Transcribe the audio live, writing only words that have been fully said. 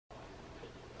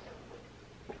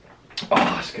Oh,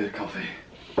 that's good coffee.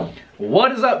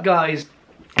 What is up, guys?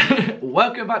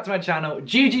 Welcome back to my channel.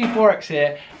 GGFOREX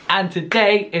here, and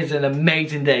today is an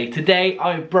amazing day. Today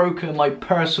I've broken my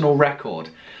personal record.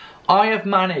 I have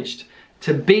managed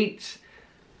to beat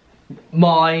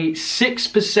my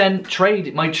 6%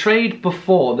 trade. My trade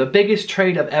before, the biggest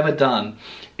trade I've ever done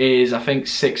is, I think,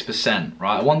 6%,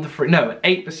 right? An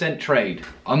 8% trade.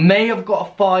 I may have got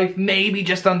a 5, maybe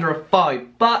just under a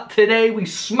 5, but today we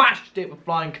smashed it with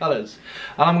flying colours.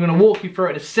 And I'm gonna walk you through it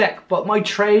in a sec, but my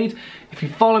trade, if you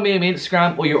follow me on my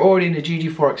Instagram, or you're already in the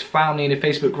GGFOREX family in the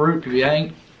Facebook group, if you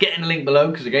ain't, get in the link below,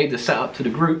 because I gave the setup to the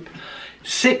group.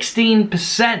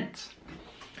 16%.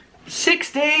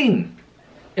 16!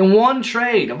 In one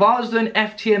trade. If I was doing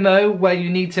FTMO, where you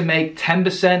need to make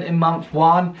 10% in month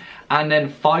 1 and then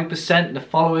 5% in the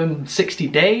following 60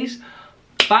 days,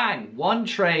 bang, one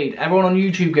trade. Everyone on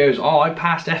YouTube goes, oh, I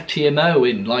passed FTMO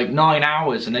in like 9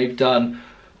 hours, and they've done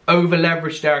over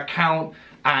leveraged their account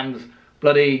and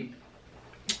bloody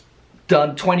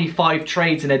done 25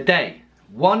 trades in a day.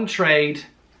 One trade,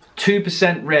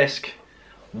 2% risk,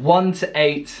 1 to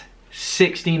 8,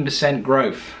 16%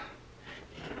 growth.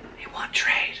 One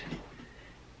trade.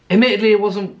 Admittedly, it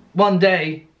wasn't one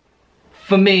day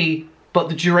for me, but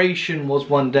the duration was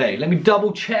one day. Let me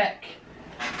double check.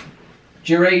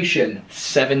 Duration,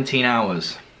 17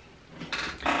 hours.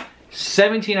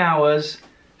 17 hours,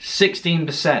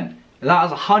 16%. That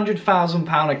was a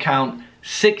 £100,000 account,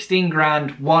 16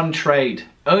 grand, one trade.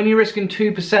 Only risking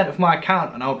 2% of my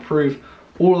account, and I'll prove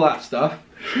all of that stuff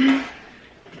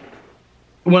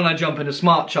when I jump into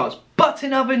smart charts. But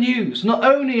in other news, not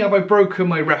only have I broken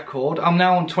my record, I'm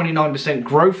now on 29%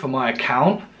 growth on my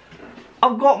account,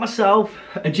 I've got myself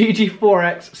a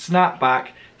GGFOREX snapback,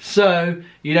 so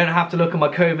you don't have to look at my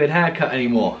COVID haircut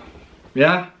anymore.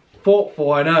 Yeah?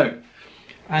 Thoughtful, I know.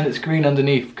 And it's green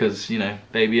underneath because, you know,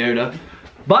 Baby Yoda.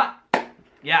 But,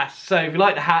 yes, so if you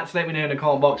like the hats, let me know in the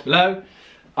comment box below.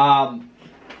 Yeah,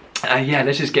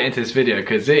 let's just get into this video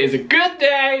because it is a good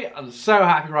day. I'm so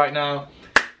happy right now.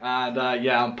 And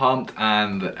yeah, I'm pumped,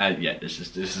 and yeah, let's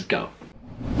just go.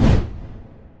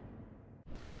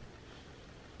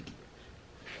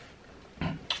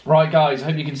 Right, guys, I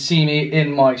hope you can see me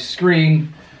in my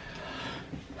screen.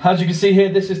 As you can see here,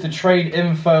 this is the trade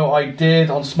info I did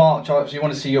on smart charts. If you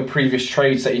want to see your previous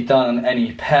trades that you've done on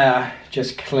any pair,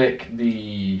 just click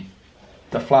the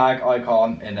flag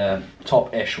icon in the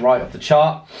top-ish right of the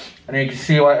chart, and then you can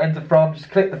see where I entered from.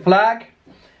 Just click the flag,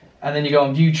 and then you go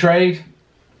on view trade.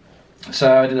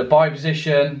 So I did a buy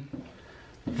position,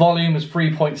 volume was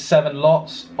 3.7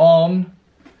 lots on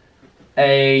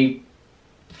a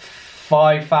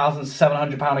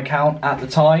 £5,700 account at the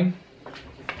time,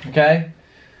 okay?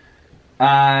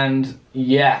 And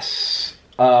yes,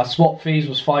 swap fees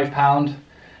was £5,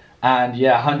 and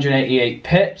yeah, 188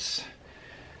 pips,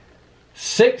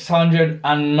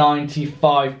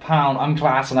 £695. I'm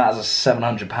classing that as a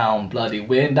 £700 bloody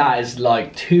win. That is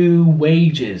like 2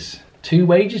 wages. 2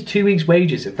 wages? 2 weeks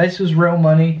wages. If this was real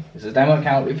money, this is a demo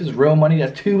account, if it's real money,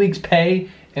 that's 2 weeks pay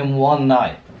in one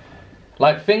night.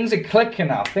 Like, things are clicking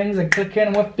now. Things are clicking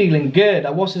and we're feeling good.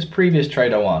 What's this previous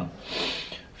trade I won?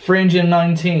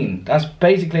 319. That's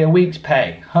basically a week's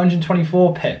pay.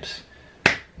 124 pips.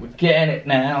 We're getting it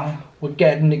now. We're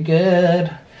getting it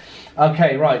good.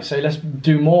 Okay, right, so let's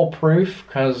do more proof,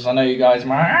 because I know you guys are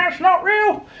like, ah, it's not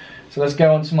real. So let's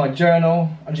go on to my journal.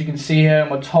 As you can see here on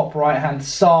my top right hand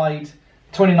side,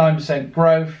 29%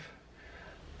 growth.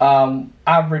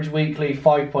 Average weekly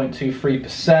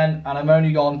 5.23%, and I'm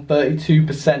only on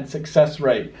 32% success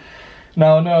rate.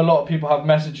 Now, I know a lot of people have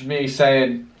messaged me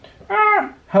saying,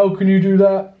 ah, how can you do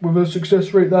that with a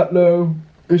success rate that low?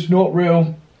 It's not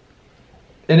real.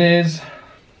 It is.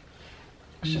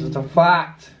 It's just a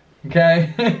fact,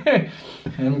 okay?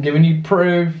 I'm giving you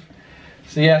proof.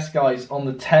 So yes, guys, on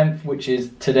the 10th, which is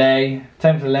today,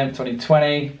 10th of the 11th,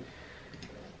 2020,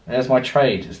 there's my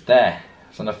trade. It's there.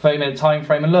 It's on a 30-minute time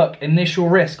frame, and look, initial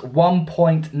risk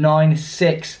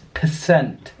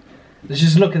 1.96%. Let's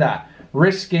just look at that.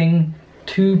 Risking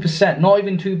 2%, not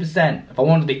even 2%. If I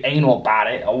wanted to be anal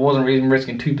about it, I wasn't even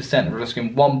risking 2%. I was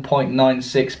risking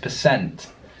 1.96%.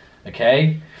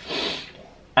 Okay,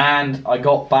 and I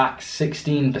got back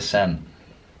 16%.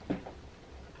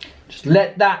 Just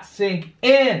let that sink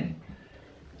in.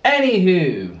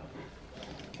 Anywho,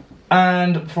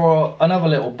 and for another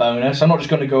little bonus, I'm not just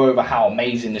going to go over how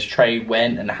amazing this trade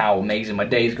went and how amazing my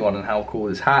day's gone and how cool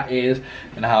this hat is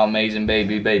and how amazing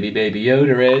baby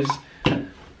Yoda is.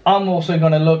 I'm also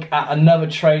going to look at another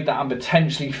trade that I'm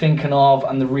potentially thinking of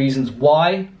and the reasons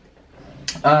why.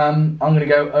 I'm going to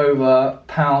go over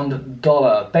pound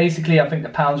dollar. Basically, I think the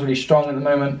pound's really strong at the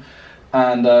moment.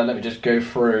 And let me just go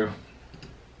through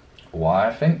why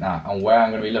I think that, and where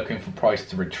I'm going to be looking for price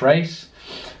to retrace,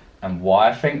 and why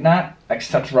I think that,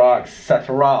 etc,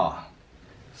 etc.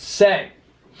 So,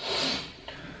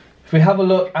 if we have a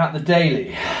look at the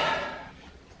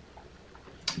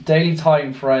daily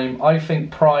time frame, I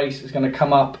think price is going to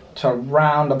come up to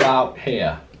around about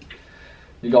here.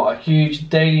 You've got a huge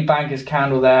daily bankers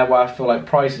candle there where I feel like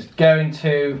price is going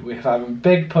to. We're having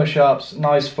big push-ups,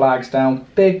 nice flags down,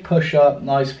 big push-up,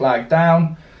 nice flag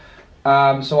down.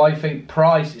 So I think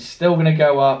price is still going to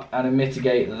go up and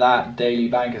mitigate that daily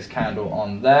bankers candle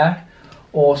on there.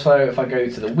 Also, if I go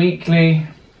to the weekly,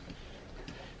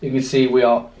 you can see we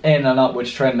are in an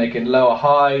upwards trend, making lower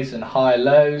highs and higher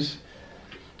lows.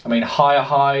 I mean higher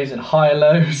highs and higher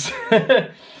lows.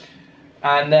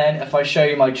 And then if I show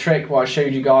you my trick, what I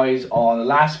showed you guys on the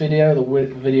last video,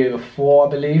 the video before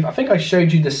I believe, I think I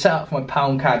showed you the setup for my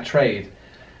pound CAD trade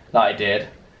that I did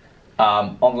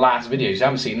on the last videos. If you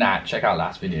haven't seen that, check out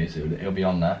last videos, it'll be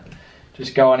on there.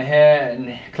 Just go on here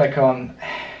and click on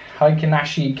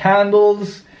Heikin-Ashi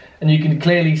candles, and you can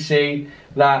clearly see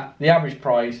that the average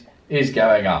price is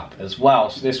going up as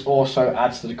well. So this also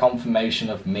adds to the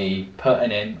confirmation of me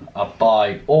putting in a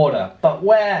buy order. But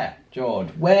where? George,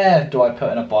 where do I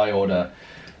put in a buy order?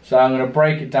 So I'm going to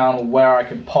break it down on where I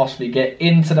can possibly get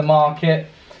into the market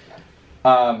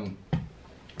and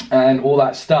all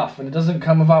that stuff. And it doesn't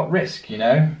come without risk, you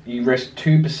know. You risk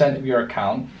 2% of your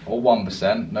account, or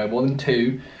 1%, no more than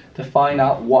 2, to find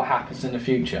out what happens in the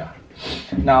future.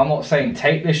 Now, I'm not saying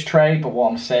take this trade, but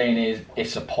what I'm saying is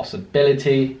it's a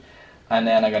possibility. And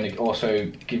then I'm going to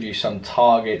also give you some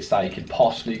targets that you could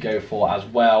possibly go for as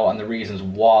well, and the reasons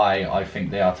why I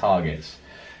think they are targets.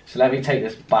 So let me take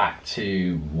this back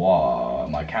to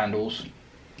my candles.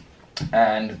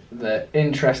 And the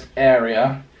interest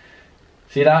area,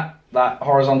 see that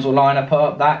horizontal line I put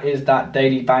up? That is that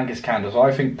daily bankers candle. So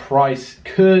I think price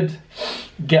could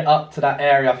get up to that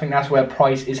area. I think that's where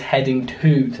price is heading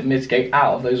to mitigate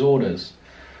out of those orders.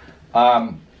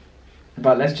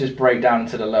 But let's just break down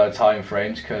into the lower time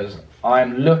frames, because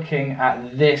I'm looking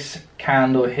at this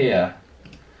candle here.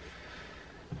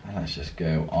 And let's just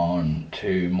go on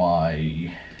to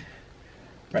my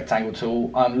rectangle tool.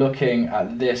 I'm looking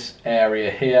at this area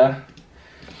here.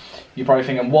 You're probably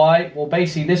thinking, why? Well,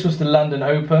 basically this was the London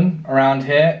Open around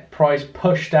here. Price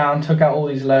pushed down, took out all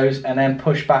these lows, and then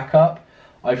pushed back up.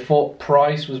 I thought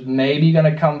price was maybe going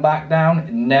to come back down.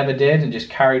 It never did, and just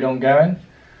carried on going.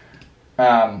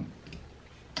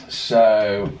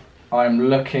 So I'm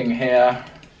looking here.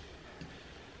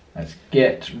 Let's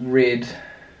get rid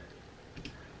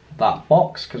of that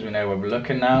box, because we know where we're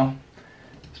looking now.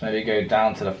 Let's maybe go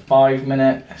down to the 5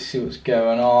 minute, see what's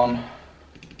going on.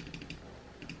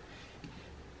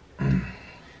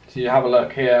 So you have a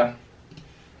look here.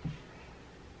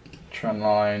 Trend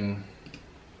line.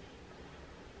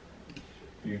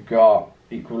 You've got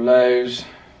equal lows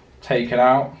taken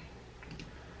out.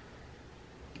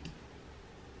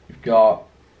 Got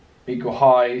equal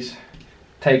highs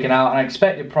taken out, and I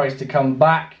expected price to come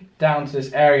back down to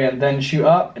this area and then shoot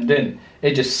up, and didn't.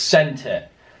 It just sent it,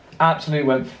 absolutely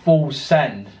went full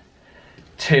send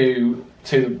to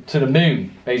the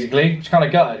moon, basically. Which kind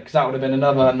of gutted, because that would have been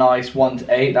another nice 1 to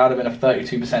 8. That would have been a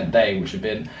 32% day, which would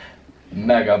have been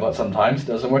mega, but sometimes it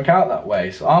doesn't work out that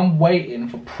way. So I'm waiting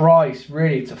for price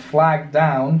really to flag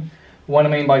down. What I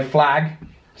mean by flag,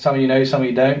 some of you know, some of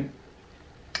you don't.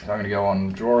 So I'm going to go on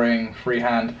drawing,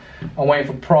 freehand. I'm waiting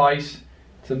for price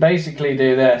to basically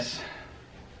do this.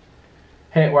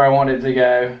 Hit where I want it to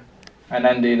go, and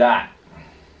then do that.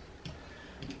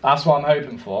 That's what I'm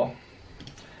hoping for.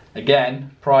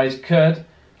 Again, price could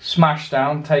smash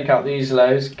down, take out these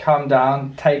lows, come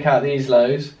down, take out these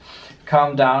lows,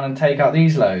 come down and take out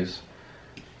these lows.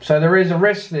 So there is a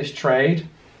risk to this trade,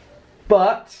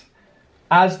 but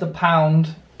as the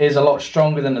pound is a lot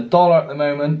stronger than the dollar at the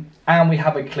moment, and we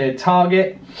have a clear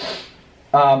target.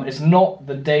 It's not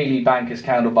the daily bankers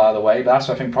candle, by the way, but that's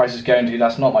what I think price is going to.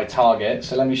 That's not my target.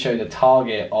 So let me show you the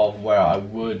target of where I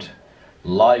would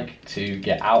like to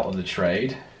get out of the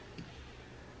trade.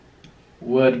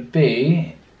 Would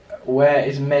be where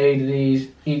it's made these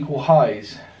equal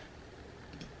highs.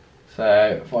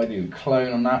 So if I do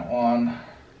clone on that one,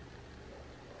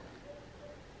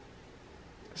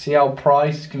 see how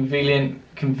price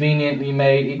conveniently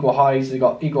made equal highs. They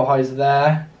got equal highs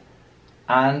there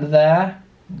and there,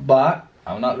 but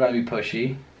I'm not going to be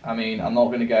pushy. I mean, I'm not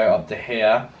going to go up to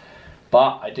here,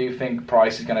 but I do think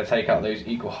price is going to take out those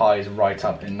equal highs right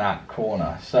up in that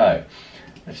corner. So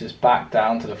let's just back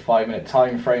down to the 5 minute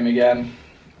time frame again.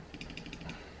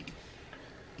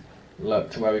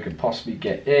 Look to where we could possibly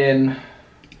get in.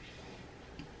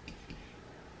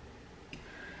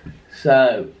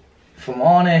 So if I'm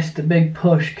honest, the big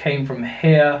push came from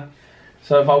here.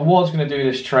 So if I was going to do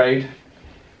this trade,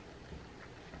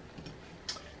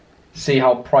 see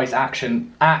how price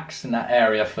action acts in that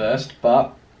area first,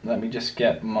 but let me just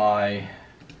get my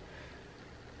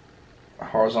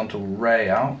horizontal ray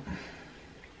out,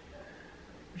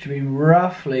 which would be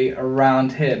roughly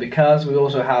around here, because we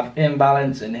also have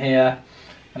imbalance in here.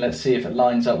 And let's see if it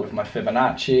lines up with my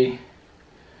Fibonacci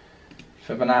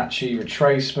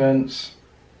retracements,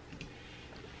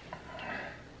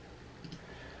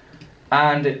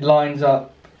 and it lines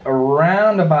up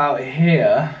around about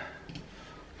here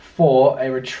for a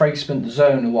retracement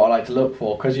zone, what I like to look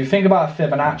for. Because you think about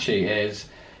Fibonacci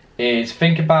is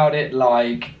think about it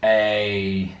like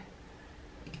a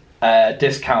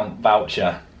discount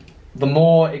voucher. The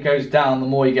more it goes down, the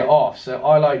more you get off. So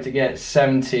I like to get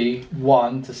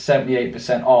 71 to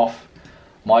 78% off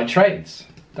my trades.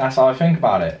 That's how I think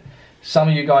about it. Some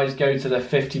of you guys go to the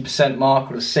 50% mark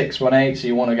or the 618, so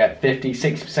you want to get 50,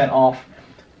 60% off.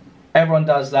 Everyone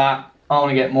does that. I want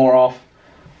to get more off.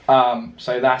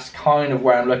 So that's kind of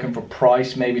where I'm looking for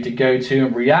price maybe to go to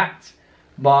and react.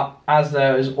 But as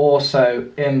there is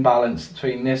also imbalance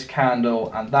between this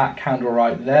candle and that candle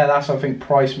right there, that's what I think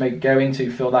price may go into,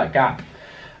 fill that gap,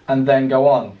 and then go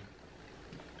on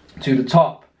to the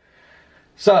top.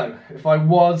 So if I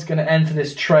was going to enter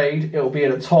this trade, it will be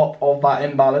at the top of that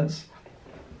imbalance,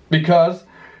 because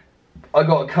I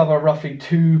got to cover roughly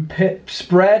 2 pip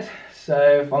spread.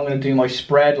 So if I'm going to do my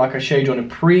spread like I showed you on a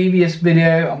previous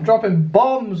video, I'm dropping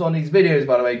bombs on these videos,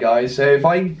 by the way, guys. So if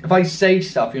I say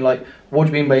stuff, you're like, what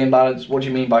do you mean by imbalance? What do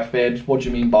you mean by fibs? What do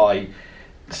you mean by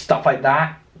stuff like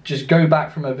that? Just go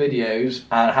back from my videos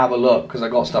and have a look, because I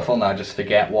got stuff on there I just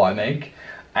forget what I make.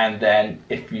 And then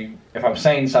if I'm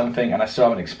saying something and I still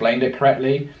haven't explained it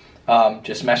correctly,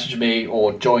 just message me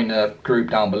or join the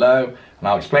group down below and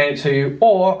I'll explain it to you,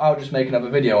 or I'll just make another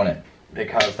video on it.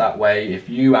 Because that way, if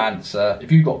you've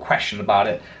got a question about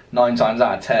it, 9 times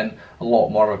out of 10, a lot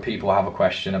more other people have a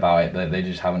question about it, but they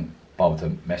just haven't bothered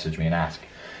to message me and ask.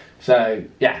 So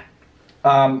yeah,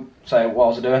 so what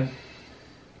was I doing?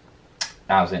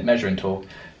 That was it, measuring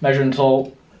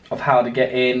tool of how to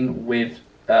get in with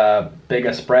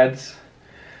bigger spreads.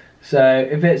 So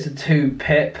if it's a 2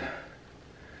 pip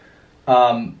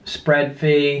spread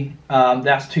fee,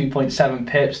 that's 2.7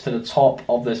 pips to the top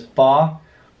of this bar.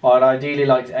 I'd ideally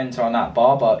like to enter on that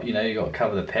bar, but you know, you got to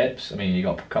cover the pips. I mean, you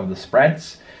got to cover the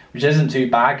spreads, which isn't too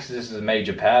bad because this is a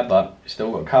major pair, but you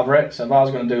still got to cover it. So if I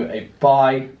was going to do a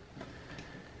buy,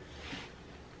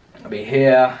 I'll be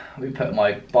here. We put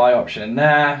my buy option in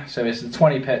there. So it's the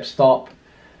 20 pip stop,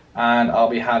 and I'll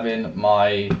be having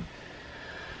my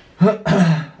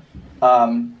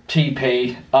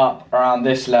TP up around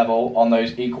this level on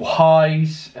those equal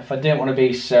highs. If I didn't want to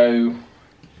be so,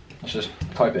 let's just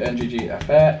type it in,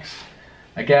 GGFOREX.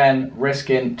 Again,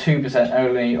 risking 2%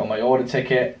 only on my order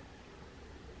ticket.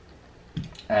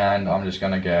 And I'm just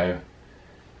going to go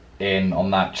in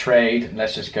on that trade.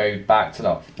 Let's just go back to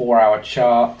that 4-hour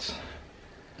chart.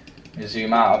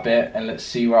 Zoom out a bit and let's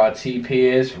see where our TP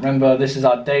is. Remember, this is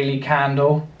our daily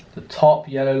candle, the top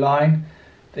yellow line.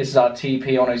 This is our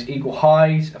TP on those equal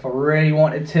highs. If I really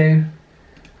wanted to,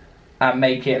 and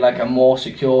make it like a more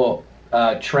secure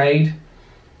trade,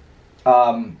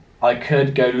 I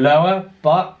could go lower,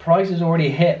 but price has already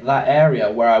hit that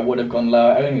area where I would have gone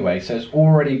lower anyway, so it's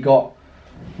already got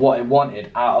what it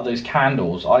wanted out of those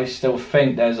candles. I still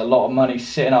think there's a lot of money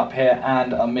sitting up here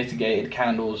and unmitigated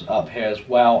candles up here as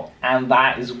well, and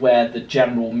that is where the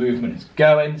general movement is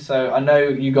going. So I know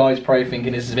you guys probably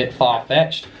thinking this is a bit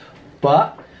far-fetched,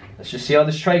 but let's just see how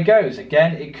this trade goes.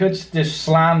 Again, it could just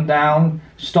slam down,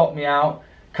 stop me out,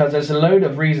 because there's a load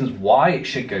of reasons why it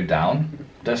should go down.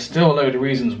 There's still a load of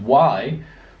reasons why,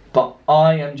 but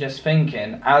I am just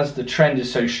thinking, as the trend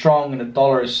is so strong and the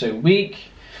dollar is so weak,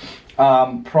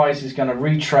 price is going to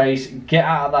retrace, get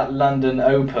out of that London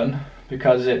open,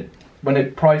 because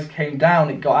when price came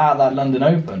down, it got out of that London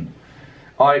open.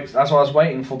 That's why I was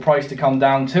waiting for price to come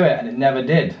down to it, and it never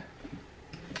did.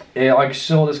 I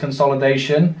saw this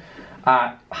consolidation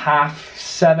at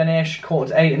 7:30ish,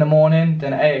 7:45 in the morning.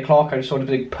 Then at 8 o'clock, I just saw a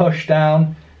big push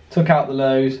down, took out the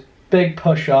lows, big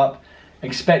push up,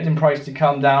 expecting price to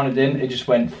come down. It didn't. It just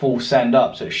went full send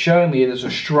up. So it's showing me there's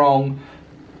a strong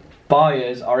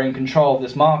buyers are in control of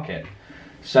this market.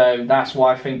 So that's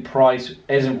why I think price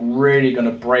isn't really going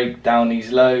to break down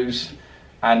these lows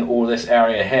and all this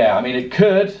area here. I mean, it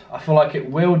could. I feel like it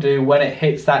will do when it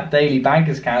hits that daily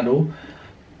bankers candle.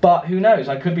 But who knows?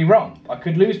 I could be wrong. I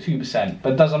could lose 2%,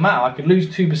 but it doesn't matter. I could lose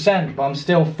 2%, but I'm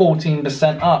still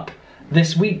 14% up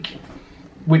this week,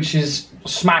 which is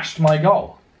smashed my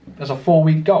goal. as a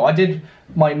 4-week goal. I did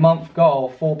my month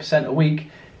goal 4% a week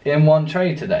in one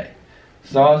trade today.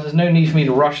 So there's no need for me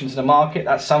to rush into the market.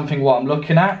 That's something what I'm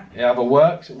looking at. It either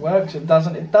works, it works. It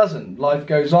doesn't, it doesn't. Life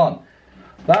goes on.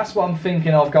 That's what I'm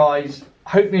thinking of, guys.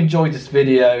 I hope you enjoyed this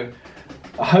video.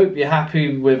 I hope you're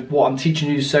happy with what I'm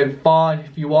teaching you so far.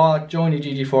 If you are, join the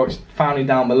GGFOREX family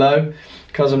down below,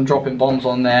 because I'm dropping bombs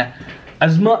on there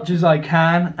as much as I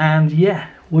can. And yeah,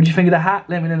 what do you think of the hat?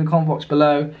 Let me know in the comment box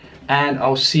below, and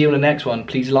I'll see you in the next one.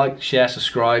 Please like, share,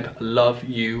 subscribe. Love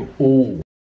you all.